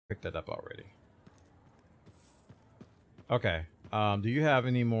Picked that up already. Okay. Do you have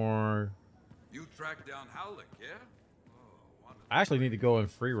any more? You tracked down Howlick, yeah? I actually need to go in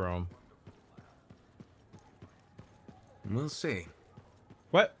free roam. We'll see.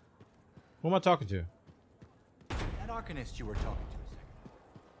 What? Who am I talking to? That Arcanist you were talking to a second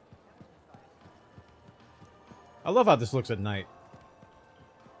ago. I love how this looks at night.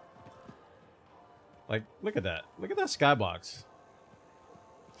 Like, look at that. Look at that skybox.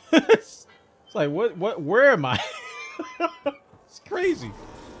 It's like, where am I? It's crazy.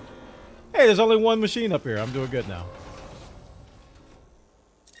 Hey, there's only one machine up here. I'm doing good now.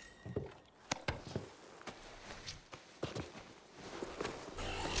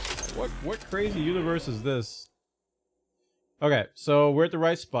 What crazy universe is this? Okay, so we're at the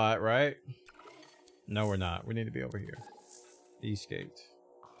right spot, right? No, we're not. We need to be over here. East gate.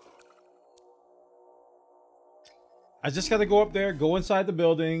 I just gotta go up there, go inside the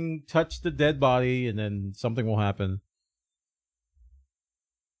building, touch the dead body, and then something will happen.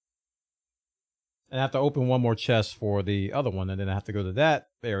 And I have to open one more chest for the other one, and then I have to go to that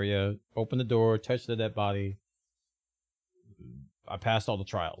area, open the door, touch the dead body. I passed all the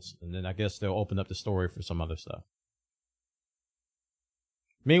trials, and then I guess they'll open up the story for some other stuff.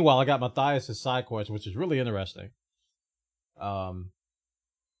 Meanwhile, I got Matthias' side quest, which is really interesting.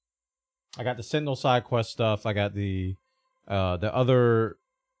 I got the Sentinel side quest stuff. I got the other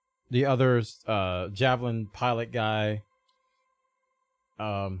Javelin pilot guy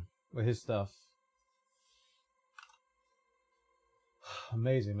with his stuff.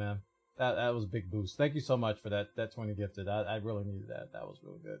 Amazing, man. That was a big boost. Thank you so much for that 20 gifted. I really needed that. That was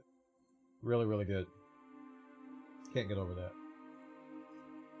really good. Really, really good. Can't get over that.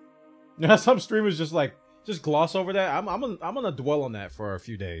 Yeah, some streamers just gloss over that. I'm gonna dwell on that for a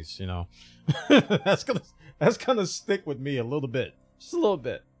few days, you know. that's gonna stick with me a little bit. Just a little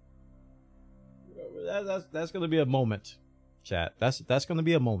bit. That's gonna be a moment, chat. That's gonna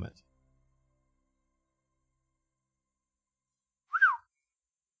be a moment.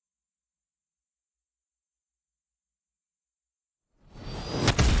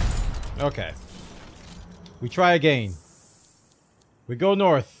 Okay. We try again. We go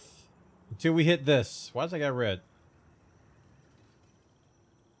north until we hit this. Why does I got red?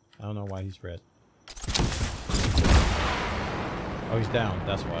 I don't know why he's red. Oh, he's down.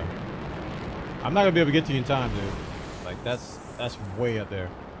 That's why. I'm not gonna be able to get to you in time, dude. Like that's way up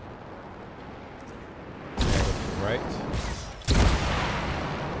there. Right.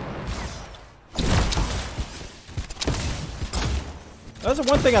 That's the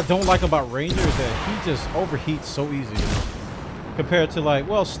one thing I don't like about Ranger is that he just overheats so easy, you know? Compared to like,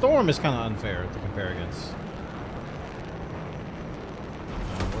 well, Storm is kind of unfair to compare against.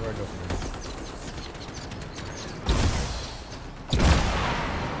 Where do I go from here?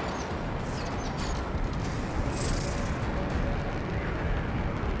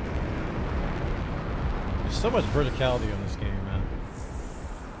 There's so much verticality on this game, man.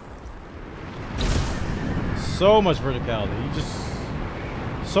 So much verticality. You just...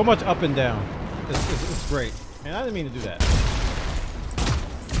 So much up and down. It's great. And I didn't mean to do that.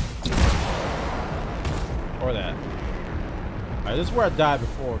 Or that. Alright, this is where I died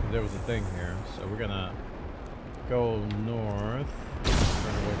before because there was a thing here. So we're gonna go north.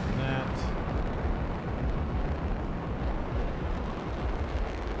 Run away from that.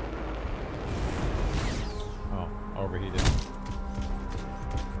 Oh, overheated.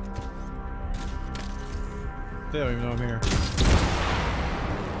 They don't even know I'm here.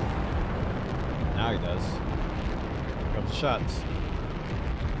 Now he does. Here comes the shots.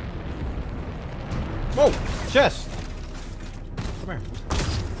 Whoa! Chest! Come here.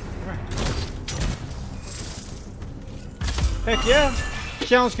 Come here. Heck yeah!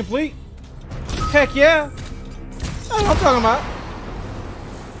 Challenge complete! Heck yeah! That's what I'm talking about!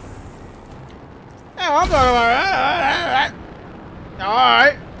 That's what I'm talking about!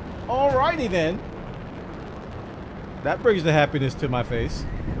 Alright! Alrighty then! That brings the happiness to my face.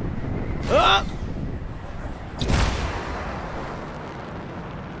 Ah!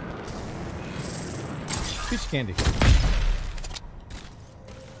 Peach candy.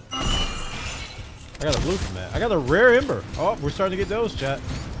 I got a blue from that. I got a rare ember. Oh, we're starting to get those, chat.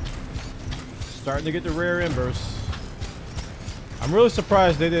 Starting to get the rare embers. I'm really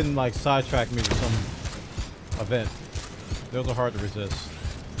surprised they didn't like sidetrack me with some event. Those are hard to resist.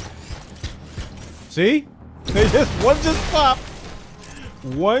 See? They just one just popped.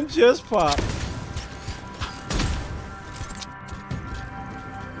 One just popped.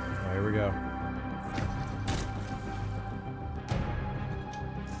 Oh, here we go.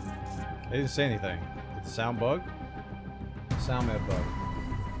 They didn't say anything. Did the sound bug? The sound may have bugged.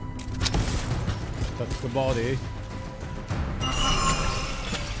 Touch the body.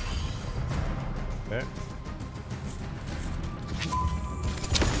 Okay.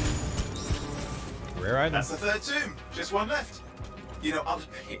 Rare item. That's the third tomb. Just one left. You know, I'll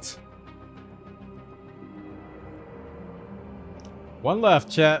admit. One left,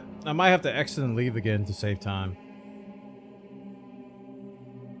 chat. I might have to exit and leave again to save time.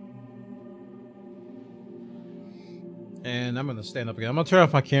 And I'm gonna stand up again. I'm gonna turn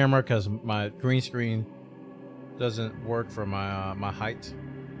off my camera because my green screen doesn't work for my my height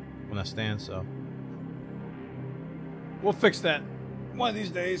when I stand. So we'll fix that one of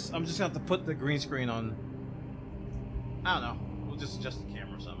these days. I'm just gonna have to put the green screen on. I don't know. We'll just adjust the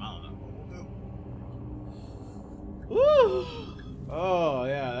camera or something. I don't know what we'll do. Woo! Oh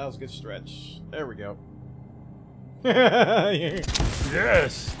yeah, that was a good stretch. There we go.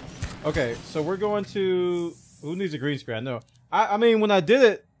 Yes. Okay, so we're going to. Who needs a green screen? I know. I mean, when I did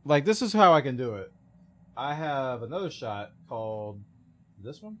it, like, this is how I can do it. I have another shot called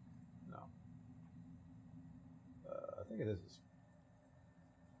this one. No. I think it is this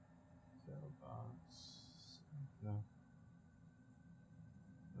one. No.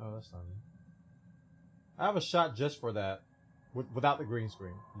 Oh, that's not it. I have a shot just for that, without the green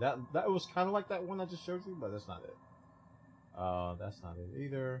screen. That was kind of like that one I just showed you, but that's not it. That's not it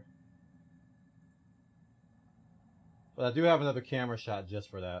either. But I do have another camera shot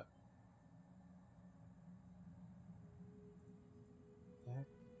just for that.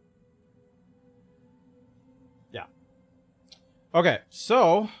 Yeah. Okay,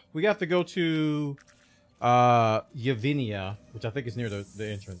 so we have to go to Yavinia, which I think is near the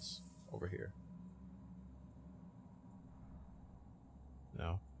entrance over here.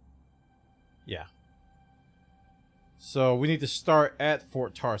 No. Yeah. So we need to start at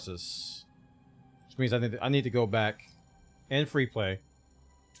Fort Tarsus, which means I need to go back in free play,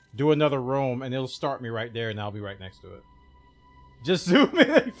 do another roam, and it'll start me right there, and I'll be right next to it. Just zoom in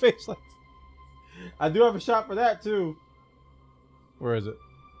and face like. I do have a shot for that too. Where is it?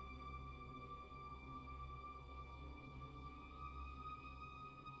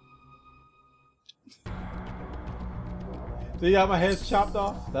 So you got my head chopped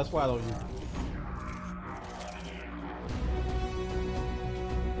off? That's why I don't use it.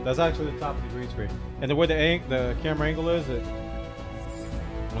 That's actually the top of the green screen. And the way the camera angle is,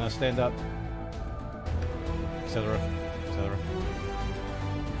 when I stand up, etc., etc.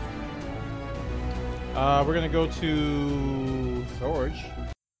 We're gonna go to storage.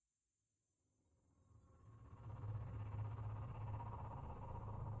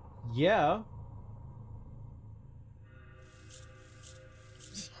 Yeah.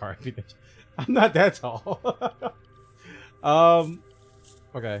 Sorry, I'm not that tall.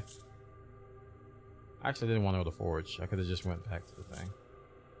 Okay. I actually didn't want to go to Forge. I could have just went back to the thing.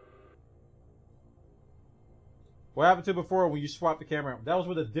 What happened to before when you swapped the camera? That was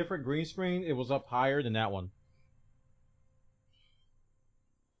with a different green screen. It was up higher than that one.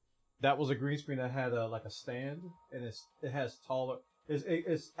 That was a green screen that had like a stand, and it has taller.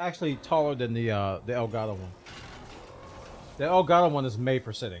 It's actually taller than the Elgato one. The Elgato one is made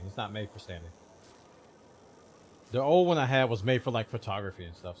for sitting. It's not made for standing. The old one I had was made for like photography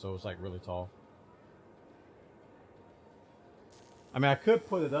and stuff, so it was like really tall. I mean, I could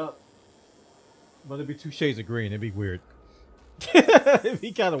put it up, but it'd be 2 shades of green. It'd be weird. It'd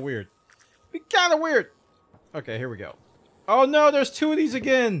be kind of weird. It'd be kind of weird. Okay, here we go. Oh no, there's 2 of these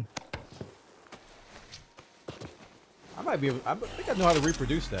again. I might be able. I think I know how to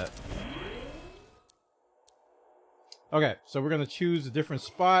reproduce that. Okay, so we're gonna choose a different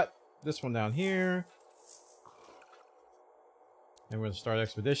spot. This one down here. And we're going to start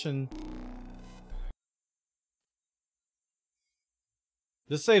expedition.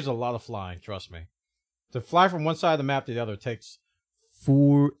 This saves a lot of flying, trust me. To fly from one side of the map to the other takes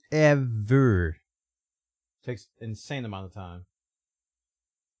forever. Takes an insane amount of time.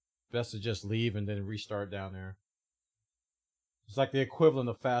 Best to just leave and then restart down there. It's like the equivalent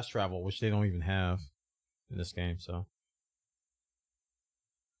of fast travel, which they don't even have in this game, so.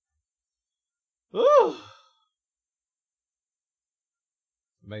 Ooh!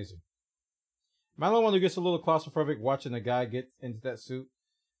 Amazing. Am I the one who gets a little claustrophobic watching a guy get into that suit?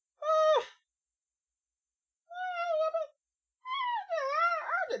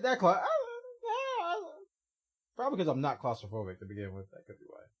 That probably because I'm not claustrophobic to begin with. That could be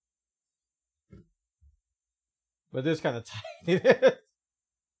why. But this kind of tight. It's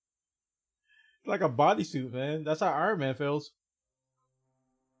like a bodysuit, man. That's how Iron Man feels.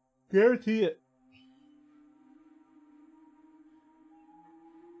 Guarantee it.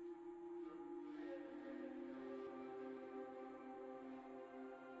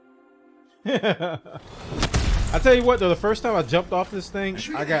 I tell you what, though, the first time I jumped off this thing,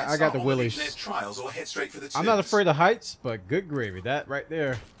 Should we I get a head got start the on willies. Legionnaires' trials or head straight for the I'm not tombs? afraid of heights, but good gravy, that right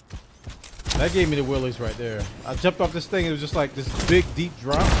there. That gave me the willies right there. I jumped off this thing, it was just like this big, deep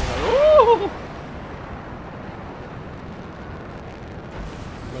drop. I was like, ooh!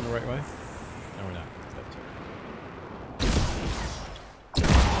 Going the right way? No, we're not.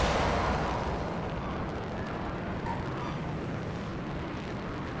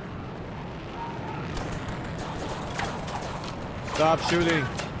 Stop shooting.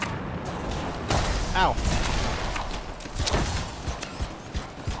 Ow.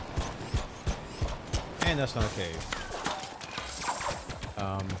 And that's not a cave.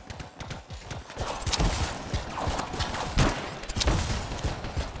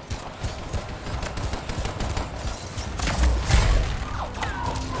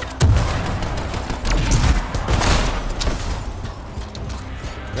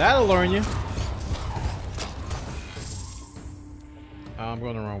 That'll learn you. I'm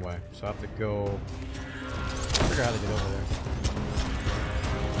going the wrong way, so I have to go. Figure out how to get over there.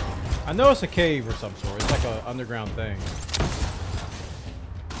 I know it's a cave or some sort. It's like an underground thing.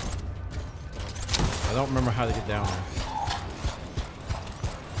 I don't remember how to get down there.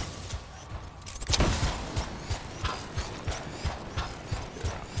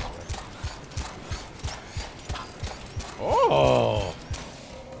 Oh!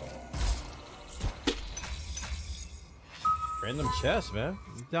 Random chest, man.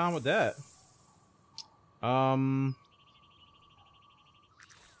 I'm down with that.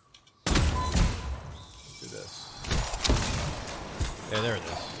 Do this. Yeah, there it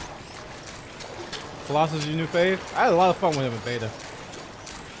is. Colossus, your new fave? I had a lot of fun with him in beta.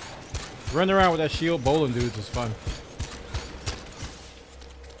 Running around with that shield bowling dudes is fun.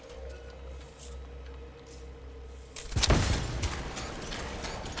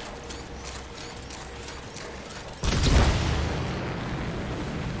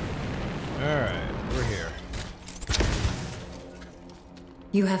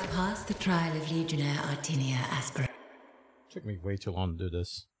 You have passed the trial of Legionnaire Artinia Aspirant. Took me way too long to do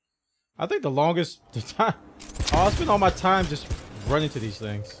this. I think the longest time. Oh, I spent all my time just running to these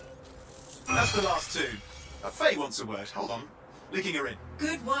things. That's the last two. Faye wants a word. Hold on. Linking her in.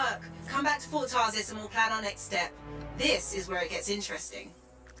 Good work. Come back to Fort Tarsis and we'll plan our next step. This is where it gets interesting.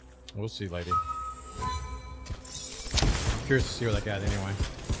 We'll see, lady. Curious to see what I got anyway.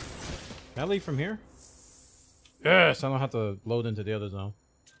 Can I leave from here? Yes, I don't have to load into the other zone.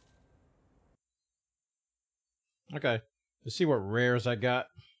 Okay, let's see what rares I got.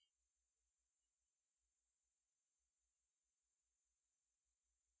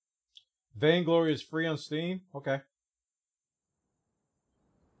 Vainglory is free on Steam? Okay.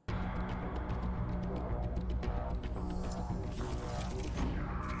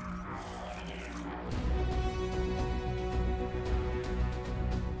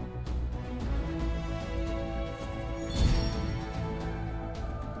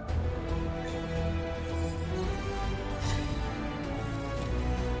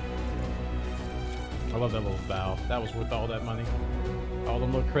 I love that little bow. That was worth all that money. All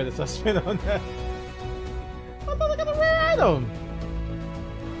them little credits I spent on that. I thought I got a rare item.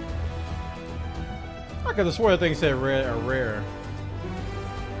 I could have swore that thing said rare.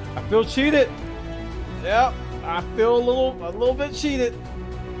 I feel cheated. Yep, I feel a little bit cheated.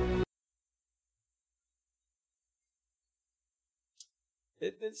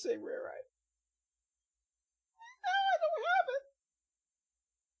 It did say rare item. No, I don't have it.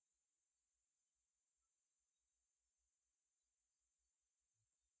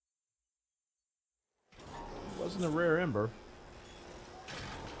 Wasn't a rare ember.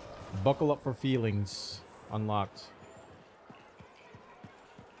 Buckle up for feelings. Unlocked.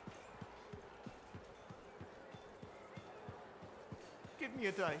 Give me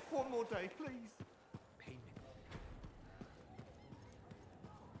a day. One more day, please.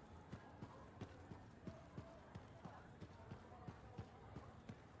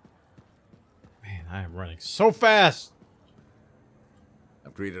 Man, I am running so fast.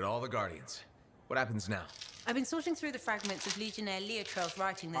 I've greeted all the Guardians. What happens now? I've been sorting through the fragments of Legionnaire Leotrel's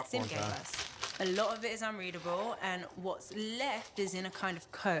writing that Sim gave us. A lot of it is unreadable, and what's left is in a kind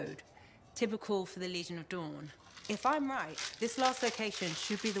of code, typical for the Legion of Dawn. If I'm right, this last location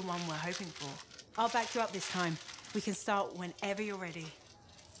should be the one we're hoping for. I'll back you up this time. We can start whenever you're ready.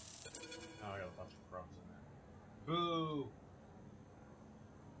 Oh, I got a bunch of problems in there. Boo!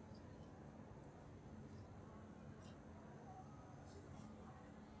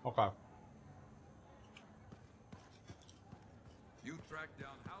 Okay. You tracked down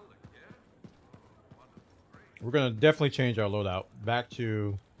Howling, yeah? We're gonna definitely change our loadout back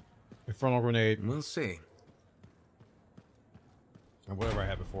to Infernal grenade. We'll see. And whatever I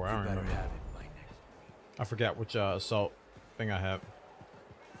had before. I don't Better remember. have it by next. I forgot which assault thing I have.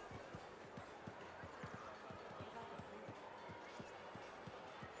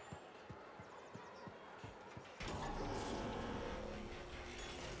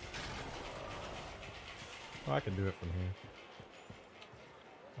 Oh, I can do it from here.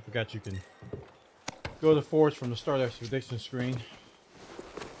 I forgot you can go to the forge from the start expedition screen.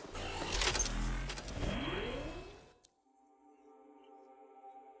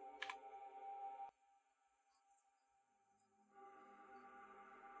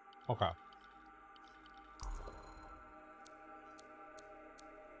 Okay.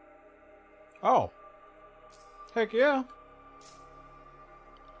 Oh. Heck yeah.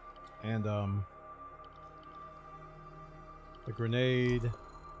 And the grenade.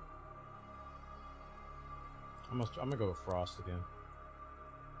 I'm gonna go with Frost again.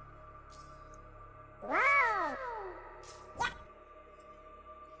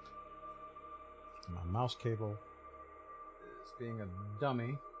 My mouse cable is being a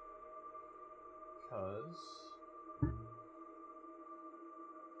dummy because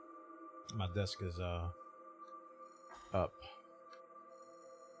my desk is up.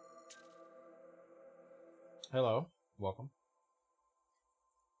 Hello, welcome.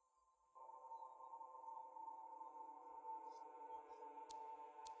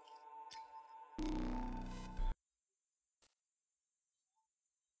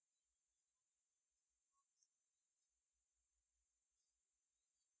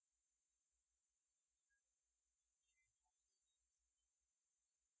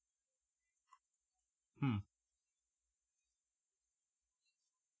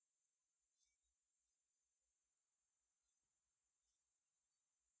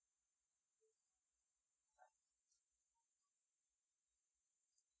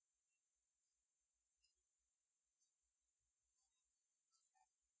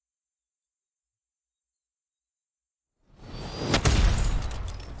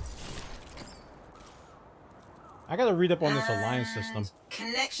 I gotta read up on this alliance system.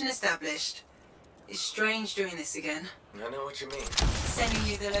 Connection established. It's strange doing this again. I know what you mean. Sending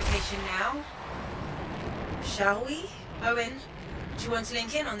you the location now. Shall we? Owen, do you want to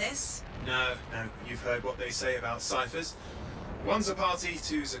link in on this? No, you've heard what they say about ciphers. One's a party,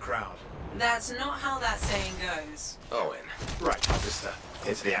 two's a crowd. That's not how that saying goes. Owen. Right, I'll just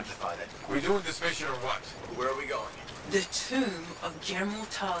hit the amplify then. We doing this mission or what? Where are we going? The tomb of General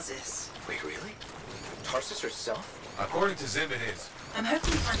Tarsis. Wait, really? Tarsis herself? According to Zim, it is. I'm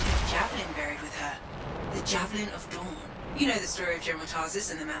hoping we find a javelin buried with her. The Javelin of Dawn. You know the story of General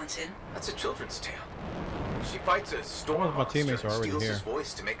Tarsis and the mountain. That's a children's tale. She fights a storm One of my monster teammates are and already steals here. his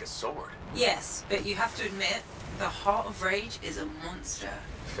voice to make a sword. Yes, but you have to admit, the Heart of Rage is a monster.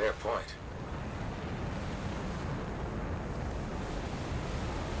 Fair point.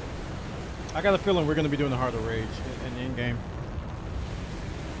 I got a feeling we're gonna be doing the Heart of Rage in the in-game.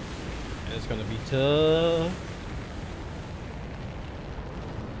 And it's gonna be tough.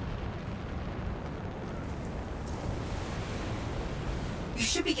 You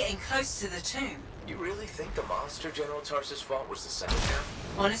should be getting close to the tomb. You really think the monster General Tarsis fought was the Cenotaph?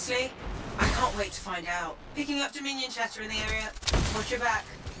 Honestly, I can't wait to find out. Picking up Dominion chatter in the area. Watch your back.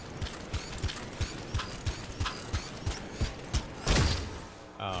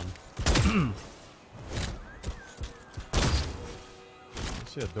 I don't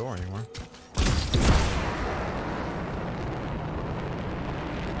see a door anywhere.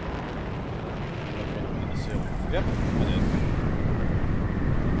 Okay, I'm in the ceiling. Yep, I did.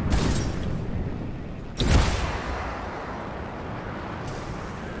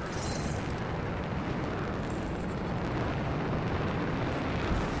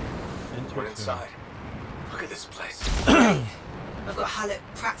 We're inside. Look at this place. I've got Halleck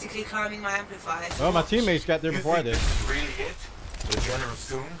practically climbing my amplifier. Well, my teammates got there before I did. This is really it? The General's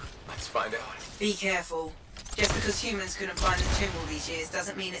tomb? Let's find out. Be careful. Just because humans couldn't find the tomb all these years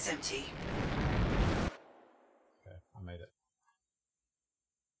doesn't mean it's empty. Okay, I made it.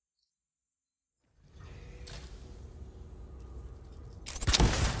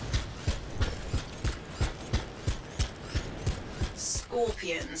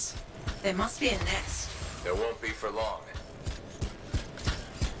 Scorpions. There must be a nest. There won't be for long.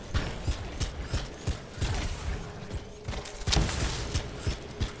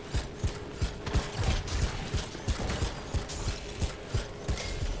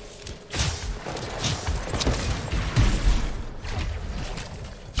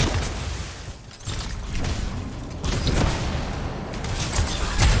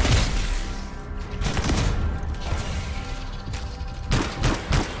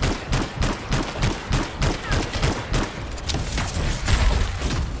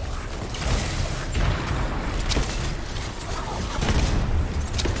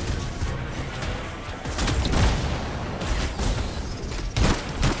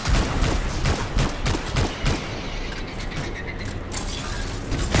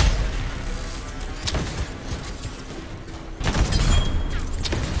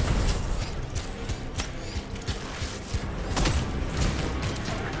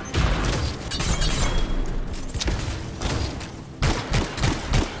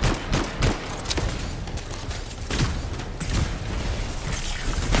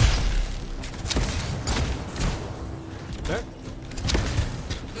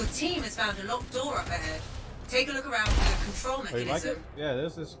 Your team has found a locked door up ahead. Take a look around for the control Oh, you like mechanism. it? Yeah,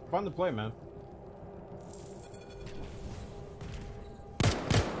 this is fun to play, man.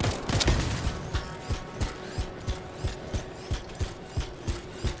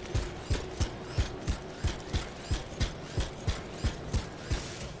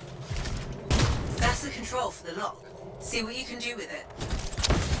 That's the control for the lock. See what you can do with it.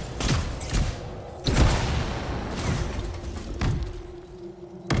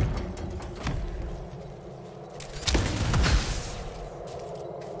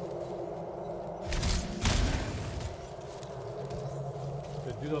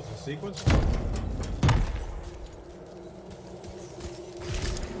 Could do those in sequence.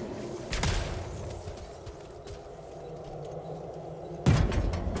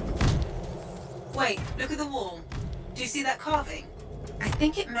 Wait, look at the wall. Do you see that carving? I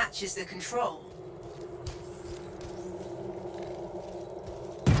think it matches the control.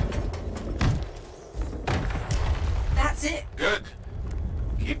 That's it. Good.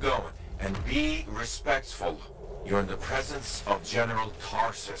 Keep going. And be respectful. You're in the presence of General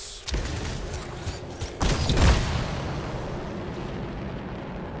Tarsus.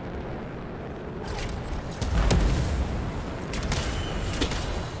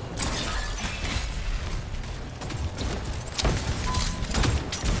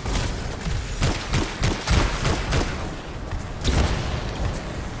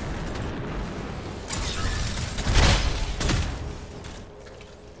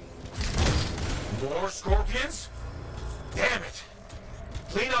 More scorpions? Damn it!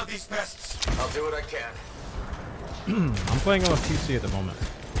 Clean out these pests. I'll do what I can. I'm playing on a PC at the moment.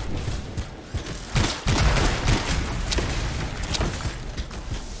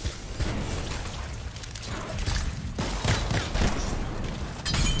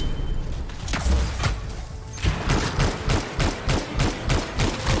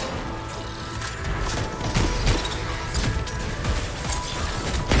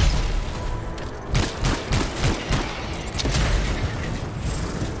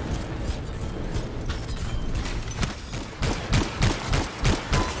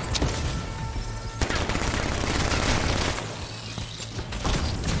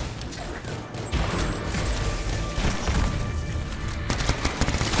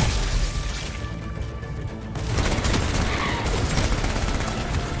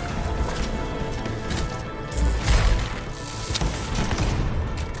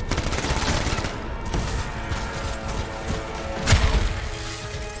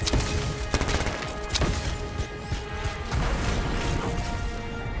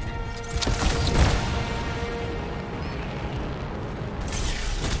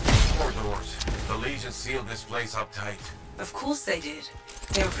 Sealed this place up tight. Of course they did.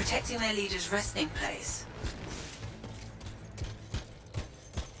 They were protecting their leader's resting place.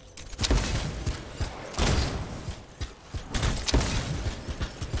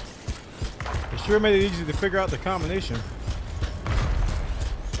 It sure made it easy to figure out the combination.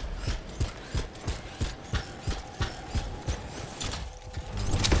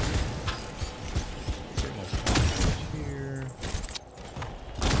 Here.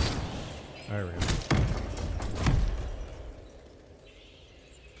 There we go.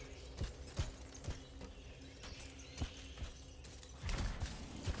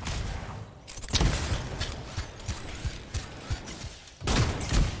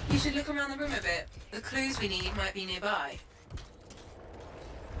 You should look around the room a bit. The clues we need might be nearby.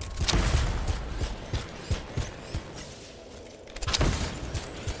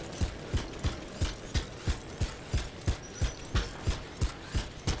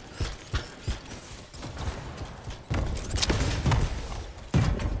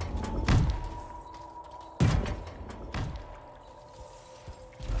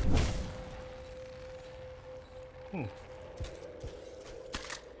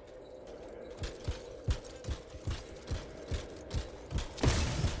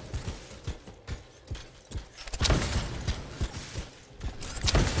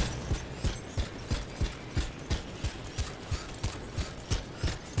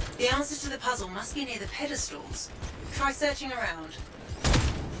 The answer to the puzzle must be near the pedestals. Try searching around.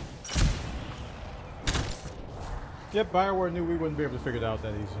 Yep, Bioware knew we wouldn't be able to figure it out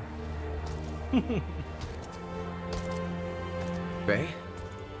that easy. Bay?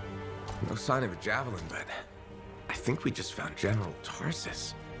 No sign of a javelin, but I think we just found General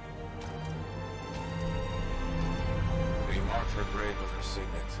Tarsus. They marked her grave with her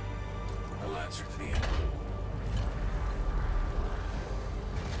signet. I'll answer to the end.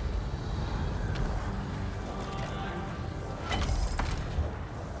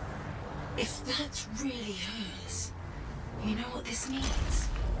 If that's really hers, you know what this means?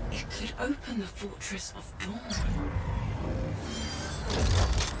 It could open the Fortress of Dawn.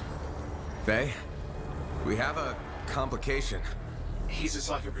 Faye, we have a complication. He's a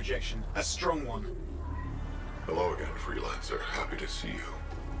cipher projection, a strong one. Hello again, Freelancer. Happy to see you.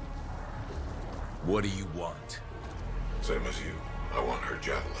 What do you want? Same as you. I want her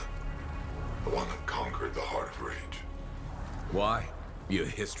javelin. The one that conquered the Heart of Rage. Why? You a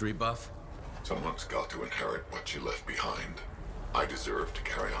history buff? Someone's got to inherit what she left behind. I deserve to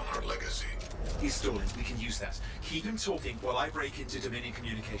carry on her legacy. He's stalling. We can use that. Keep him talking while I break into Dominion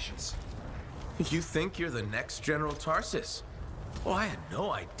communications. You think you're the next General Tarsus? Oh, I had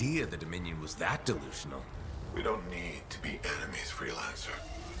no idea the Dominion was that delusional. We don't need to be enemies, Freelancer.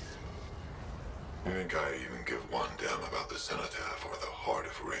 You think I even give one damn about the Cenotaph or the Heart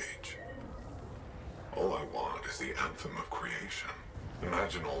of Rage? All I want is the Anthem of creation.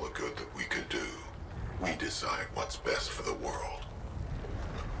 Imagine all the good that we could do. We decide what's best for the world.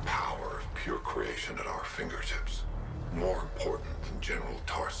 The power of pure creation at our fingertips. More important than General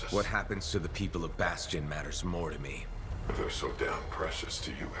Tarsus. What happens to the people of Bastion matters more to me. If they're so damn precious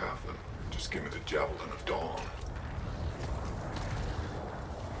to you have them, just give me the Javelin of Dawn.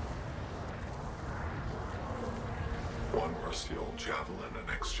 One rusty old javelin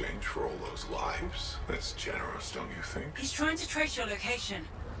in exchange for all those lives? That's generous, don't you think? He's trying to trace your location.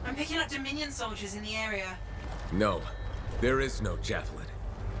 I'm picking up Dominion soldiers in the area. No, there is no javelin.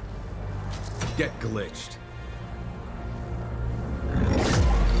 Get glitched.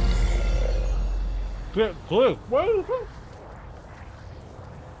 Click. What is it?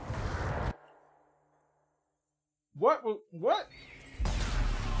 What?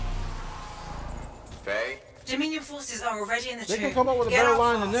 Faye? Dominion forces are already in the They tomb. can come up with a Get better out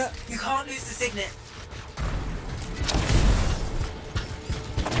line than fast. that. You can't lose the signet.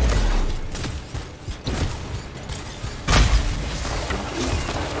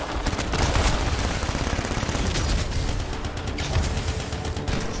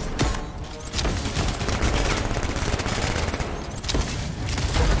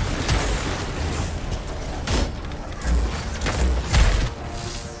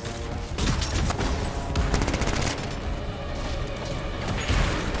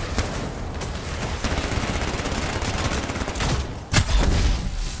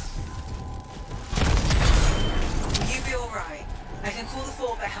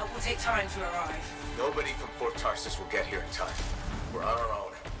 Time to arrive. Nobody from Fort Tarsus will get here in time. We're on our own.